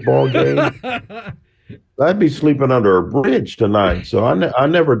lingerie football game. I'd be sleeping under a bridge tonight, so I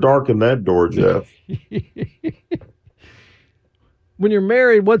never darkened that door, Jeff. When you're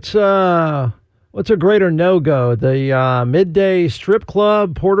married, what's a greater no-go? The midday strip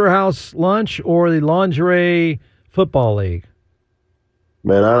club, porterhouse lunch, or the lingerie football league?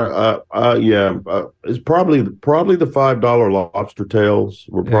 Man, it's probably the $5 lobster tails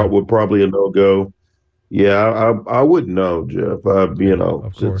would probably a no-go. Yeah, I wouldn't know, Jeff.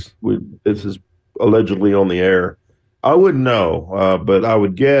 Of course. This is allegedly on the air. I wouldn't know, but I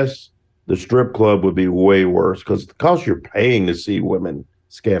would guess the strip club would be way worse because you're paying to see women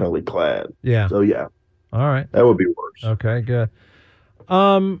scantily clad. Yeah. So yeah. All right. That would be worse. Okay, good.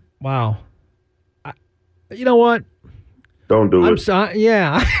 Wow. You know what? Don't do it.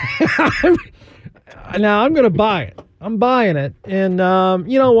 Yeah. Now I'm going to buy it. I'm buying it, and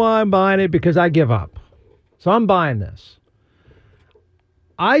you know why I'm buying it? Because I give up. So I'm buying this.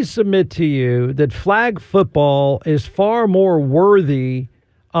 I submit to you that flag football is far more worthy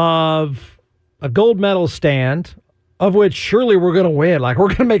of a gold medal stand, of which surely we're going to win. Like, we're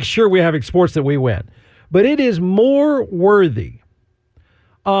going to make sure we have sports that we win. But it is more worthy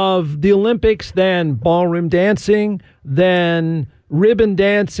of the Olympics than ballroom dancing, than ribbon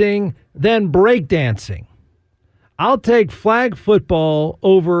dancing, than break dancing. I'll take flag football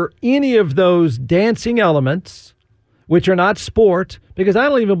over any of those dancing elements, which are not sport, because I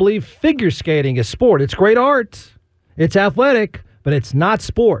don't even believe figure skating is sport. It's great art. It's athletic, but it's not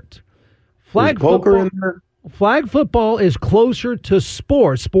sport. Flag football is closer to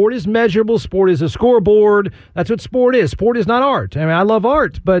sport. Sport is measurable. Sport is a scoreboard. That's what sport is. Sport is not art. I mean, I love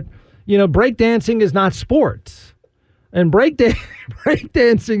art, but, breakdancing is not sports. And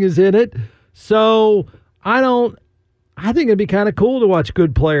breakdancing is in it. So I think it'd be kind of cool to watch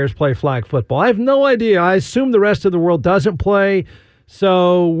good players play flag football. I have no idea. I assume the rest of the world doesn't play,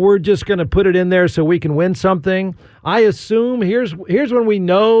 so we're just going to put it in there so we can win something. I assume here's when we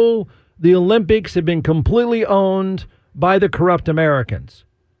know the Olympics have been completely owned by the corrupt Americans.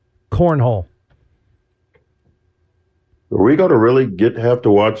 Cornhole. Are we going to really have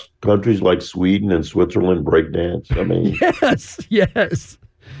to watch countries like Sweden and Switzerland break dance? I mean, yes.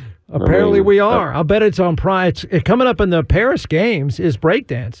 Apparently we are. I'll bet it's on Prime. It's coming up in the Paris Games is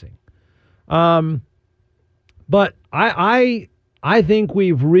breakdancing. But I think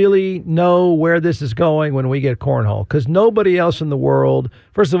we really know where this is going when we get cornhole, because nobody else in the world,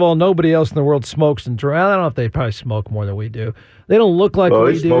 first of all, nobody else in the world smokes and drinks. I don't know if they probably smoke more than we do. They don't look like we do.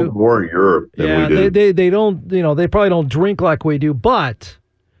 They smoke more in Europe than we do. They don't, they probably don't drink like we do, but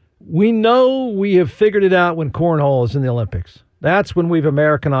we know we have figured it out when cornhole is in the Olympics. That's when we've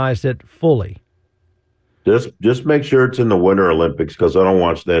Americanized it fully. Just make sure it's in the Winter Olympics, because I don't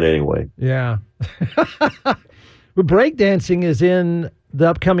watch that anyway. Yeah. But breakdancing is in the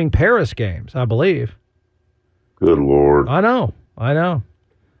upcoming Paris Games, I believe. Good Lord. I know. All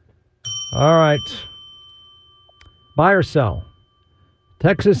right. Buy or sell.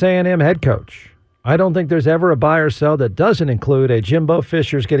 Texas A&M head coach. I don't think there's ever a buy or sell that doesn't include a Jimbo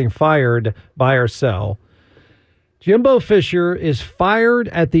Fisher's getting fired buy or sell. Jimbo Fisher is fired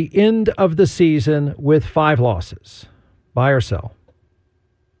at the end of the season with 5 losses. Buy or sell?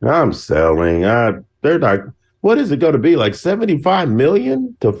 I'm selling. They're not. What is it going to be, like $75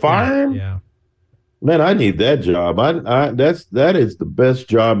 million to fire him? Yeah. Man, I need that job. That is the best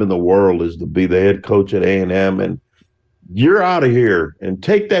job in the world, is to be the head coach at A&M, and you're out of here and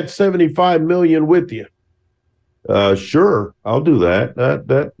take that $75 million with you. Sure, I'll do that.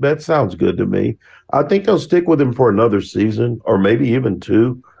 That sounds good to me. I think they'll stick with him for another season or maybe even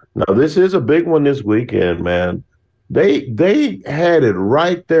two. Now, this is a big one this weekend, man. They had it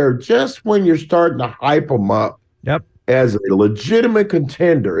right there just when you're starting to hype them up. Yep. As a legitimate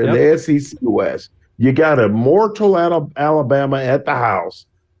contender in the SEC West. You got a mortal Alabama at the house.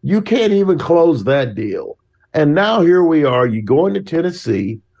 You can't even close that deal. And now here we are. You go into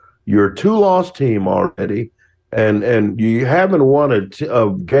Tennessee. You're a 2-loss team already, and you haven't won a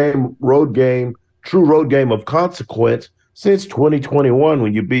true road game of consequence since 2021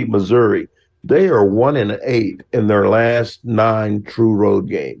 when you beat Missouri. They are 1-8 in their last 9 true road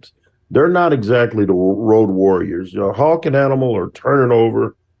games. They're not exactly the road warriors. Hawk and Animal are turning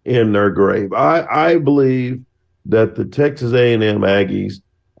over in their grave. I believe that the Texas A&M Aggies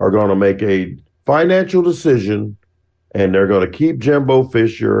are going to make a financial decision, and they're going to keep Jimbo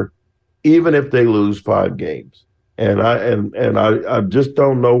Fisher even if they lose 5 games. And I just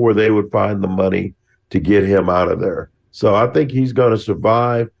don't know where they would find the money to get him out of there. So I think he's going to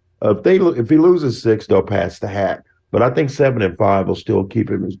survive. If he loses 6, they'll pass the hat. But I think 7-5 will still keep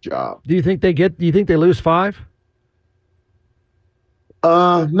him his job. Do you think they lose 5?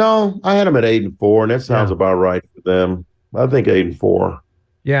 No, I had them at 8-4, and that sounds about right for them. I think 8-4.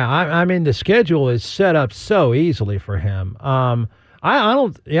 Yeah, I mean the schedule is set up so easily for him. I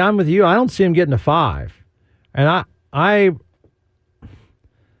don't. Yeah, I'm with you. I don't see him getting to 5, and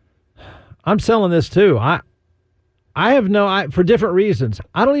I'm selling this too. I have for different reasons.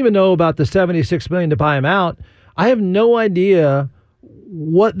 I don't even know about the $76 million to buy him out. I have no idea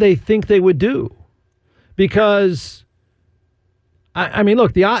what they think they would do, because I mean,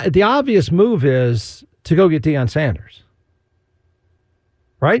 look, the obvious move is to go get Deion Sanders,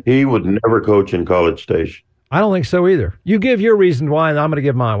 right? He would never coach in College Station. I don't think so either. You give your reason why, and I'm going to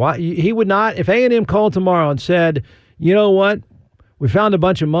give mine. Why he would not? If A&M called tomorrow and said, you know what, we found a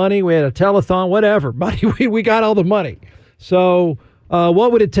bunch of money, we had a telethon, whatever, money, we got all the money. So,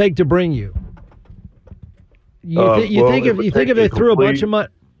 what would it take to bring you? You think if they threw a bunch of money,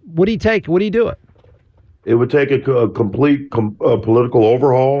 would he take? Would he do it? It would take a complete political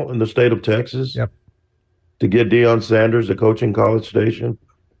overhaul in the state of Texas. Yep. To get Deion Sanders to coach in College Station.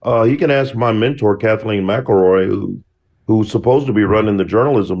 You can ask my mentor, Kathleen McElroy, who's supposed to be running the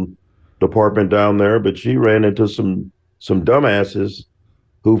journalism department down there, but she ran into some dumbasses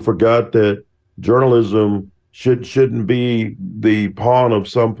who forgot that journalism shouldn't be the pawn of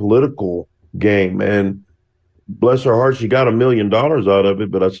some political game. And bless her heart, she got $1 million out of it,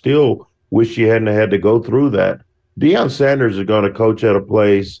 but I still wish she hadn't had to go through that. Deion Sanders is going to coach at a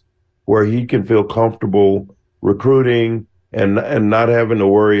place where he can feel comfortable recruiting and not having to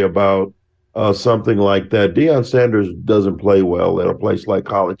worry about something like that. Deion Sanders doesn't play well at a place like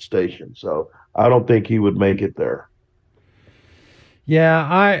College Station, so I don't think he would make it there. Yeah,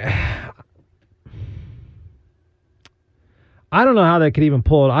 I don't know how they could even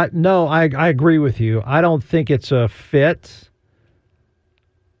pull it. I agree with you. I don't think it's a fit.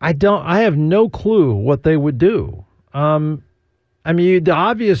 I have no clue what they would do. I mean, the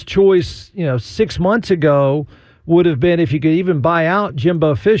obvious choice, 6 months ago would have been, if you could even buy out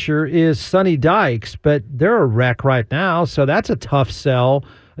Jimbo Fisher, is Sonny Dykes, but they're a wreck right now, so that's a tough sell.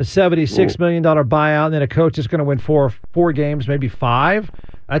 A $76 million buyout, and then a coach is going to win four games, maybe 5.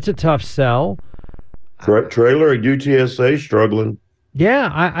 That's a tough sell. Trailer at UTSA struggling. Yeah,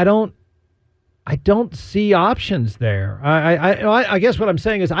 I don't see options there. I guess what I'm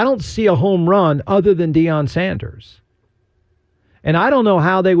saying is I don't see a home run other than Deion Sanders. And I don't know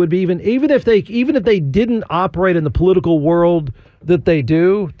how they would be even if they didn't operate in the political world that they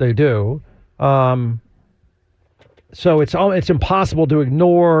do. So it's impossible to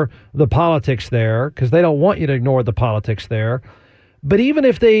ignore the politics there, because they don't want you to ignore the politics there. But even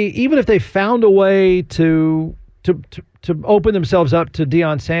if they found a way to open themselves up to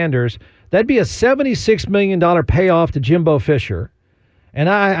Deion Sanders, that'd be a $76 million payoff to Jimbo Fisher. And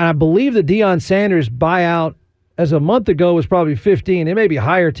I believe the Deion Sanders buyout as a month ago was probably 15. It may be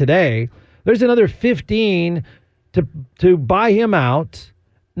higher today. There's another 15 to buy him out.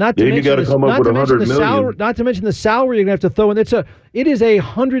 Not to mention the salary you're going to have to throw in. It is a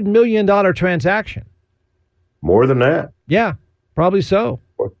 $100 million transaction. More than that. Yeah, probably so.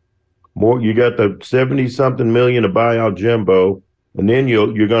 More. You got the 70-something million to buy out Jimbo, and then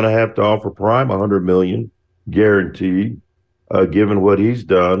you're going to have to offer Prime $100 million guaranteed, given what he's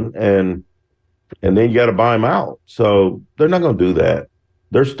done, and then you got to buy him out. So they're not going to do that.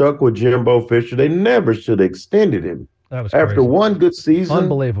 They're stuck with Jimbo Fisher. They never should have extended him. That was After crazy. one good season,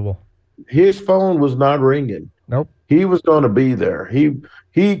 Unbelievable. his phone was not ringing. Nope. He was going to be there.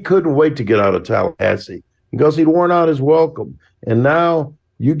 He couldn't wait to get out of Tallahassee because he'd worn out his welcome. And now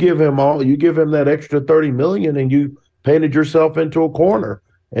you give him that extra $30 million, and you painted yourself into a corner,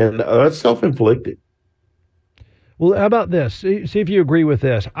 and that's self-inflicted. Well, how about this? See if you agree with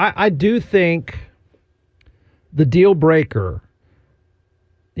this. I do think the deal breaker.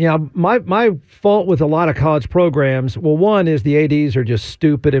 My fault with a lot of college programs. Well, one is the ADs are just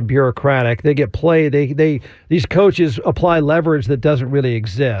stupid and bureaucratic. They get played. These coaches apply leverage that doesn't really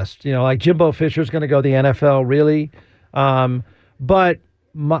exist. Like Jimbo Fisher's going to go to the NFL, really. But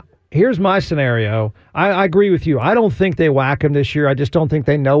here's my scenario. I agree with you. I don't think they whack him this year. I just don't think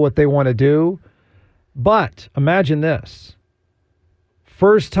they know what they want to do. But imagine this.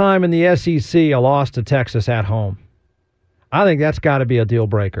 First time in the SEC, a loss to Texas at home. I think that's got to be a deal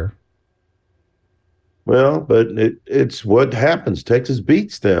breaker. Well, but it's what happens. Texas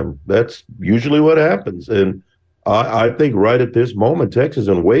beats them. That's usually what happens. And I think right at this moment, Texas is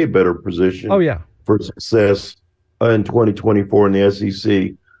in a way better position for success in 2024 in the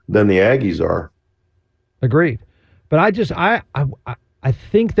SEC than the Aggies are. Agreed. But I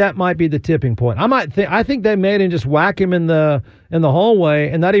think that might be the tipping point. I think they made him just whack him in the hallway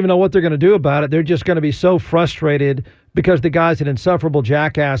and not even know what they're going to do about it. They're just going to be so frustrated because the guy's an insufferable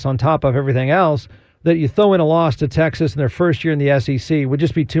jackass on top of everything else that you throw in a loss to Texas in their first year in the SEC would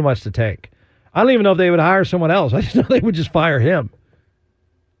just be too much to take. I don't even know if they would hire someone else. I just know they would just fire him.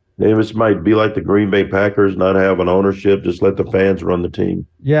 Davis might be like the Green Bay Packers, not have an ownership, just let the fans run the team.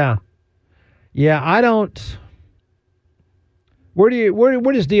 Yeah. Yeah, I don't. Where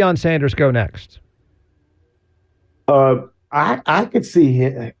does Deion Sanders go next? I could see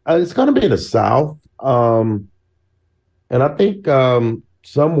him. It's going to be in the South, and I think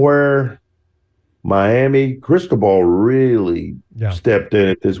somewhere Miami. Cristobal really stepped in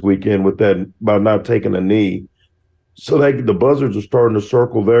it this weekend with that by not taking a knee. So the buzzards are starting to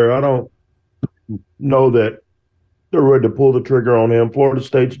circle there. I don't know that they're ready to pull the trigger on him. Florida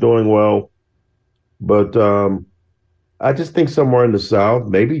State's doing well, but I just think somewhere in the South,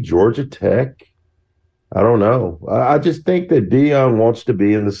 maybe Georgia Tech. I don't know. I just think that Deion wants to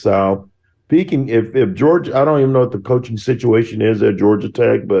be in the South. Speaking, if Georgia, I don't even know what the coaching situation is at Georgia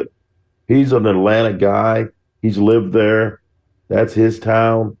Tech, but he's an Atlanta guy. He's lived there. That's his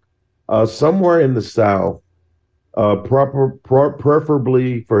town. Somewhere in the South,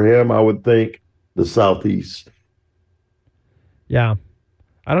 preferably for him, I would think the Southeast. Yeah.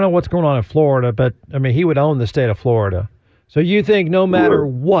 I don't know what's going on in Florida, but, I mean, he would own the state of Florida. So you think no matter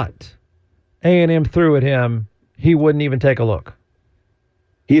what A&M threw at him, he wouldn't even take a look?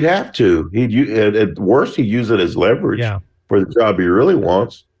 He'd have to. At worst, he'd use it as leverage for the job he really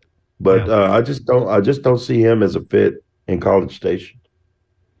wants. But I just don't see him as a fit in College Station.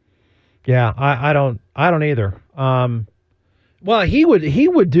 Yeah, I don't either. Well, he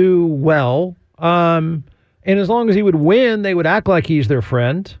would do well. And as long as he would win, they would act like he's their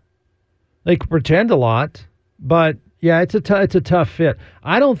friend. They could pretend a lot, but yeah, it's a tough fit.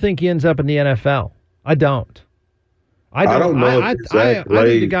 I don't think he ends up in the NFL. I don't. I don't know. I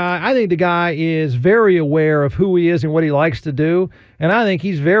think the guy is very aware of who he is and what he likes to do, and I think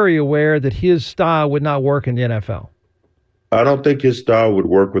he's very aware that his style would not work in the NFL. I don't think his style would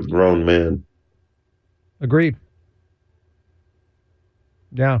work with grown men. Agreed.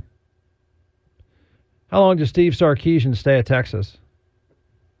 Yeah. How long does Steve Sarkisian stay at Texas?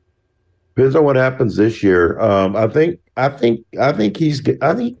 Depends on what happens this year. I think he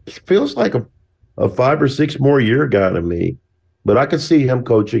feels like a 5 or 6 more year guy to me, but I could see him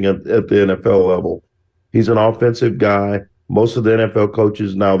coaching at the NFL level. He's an offensive guy. Most of the NFL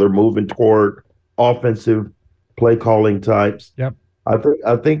coaches now they're moving toward offensive play calling types. Yep. I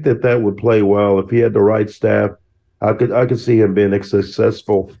think that would play well if he had the right staff. I could see him being a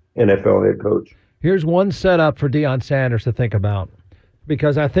successful NFL head coach. Here's one setup for Deion Sanders to think about,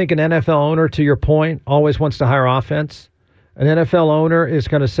 because I think an NFL owner, to your point, always wants to hire offense. An NFL owner is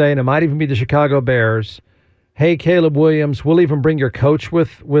going to say, and it might even be the Chicago Bears, hey, Caleb Williams, we'll even bring your coach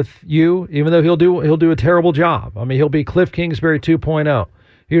with you, even though he'll do a terrible job. I mean, he'll be Cliff Kingsbury 2.0.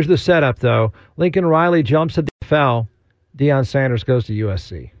 Here's the setup, though. Lincoln Riley jumps at the NFL. Deion Sanders goes to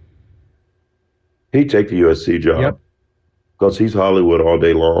USC. He'd take the USC job. Yep. Because he's Hollywood all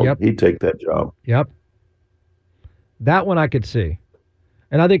day long. Yep. He'd take that job. Yep. That one I could see.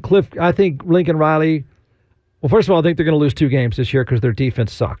 And I think Lincoln Riley, well, first of all, I think they're going to lose 2 games this year because their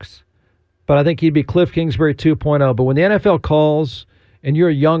defense sucks. But I think he'd be Cliff Kingsbury 2.0. But when the NFL calls and you're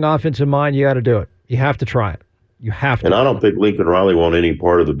a young offensive mind, you got to do it. You have to try it. You have to. And I don't think Lincoln Riley want any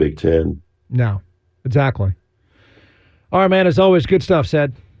part of the Big Ten. No, exactly. All right, man. As always, good stuff,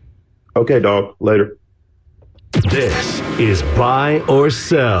 Sid. Okay, dog. Later. This is Buy or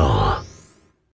Sell.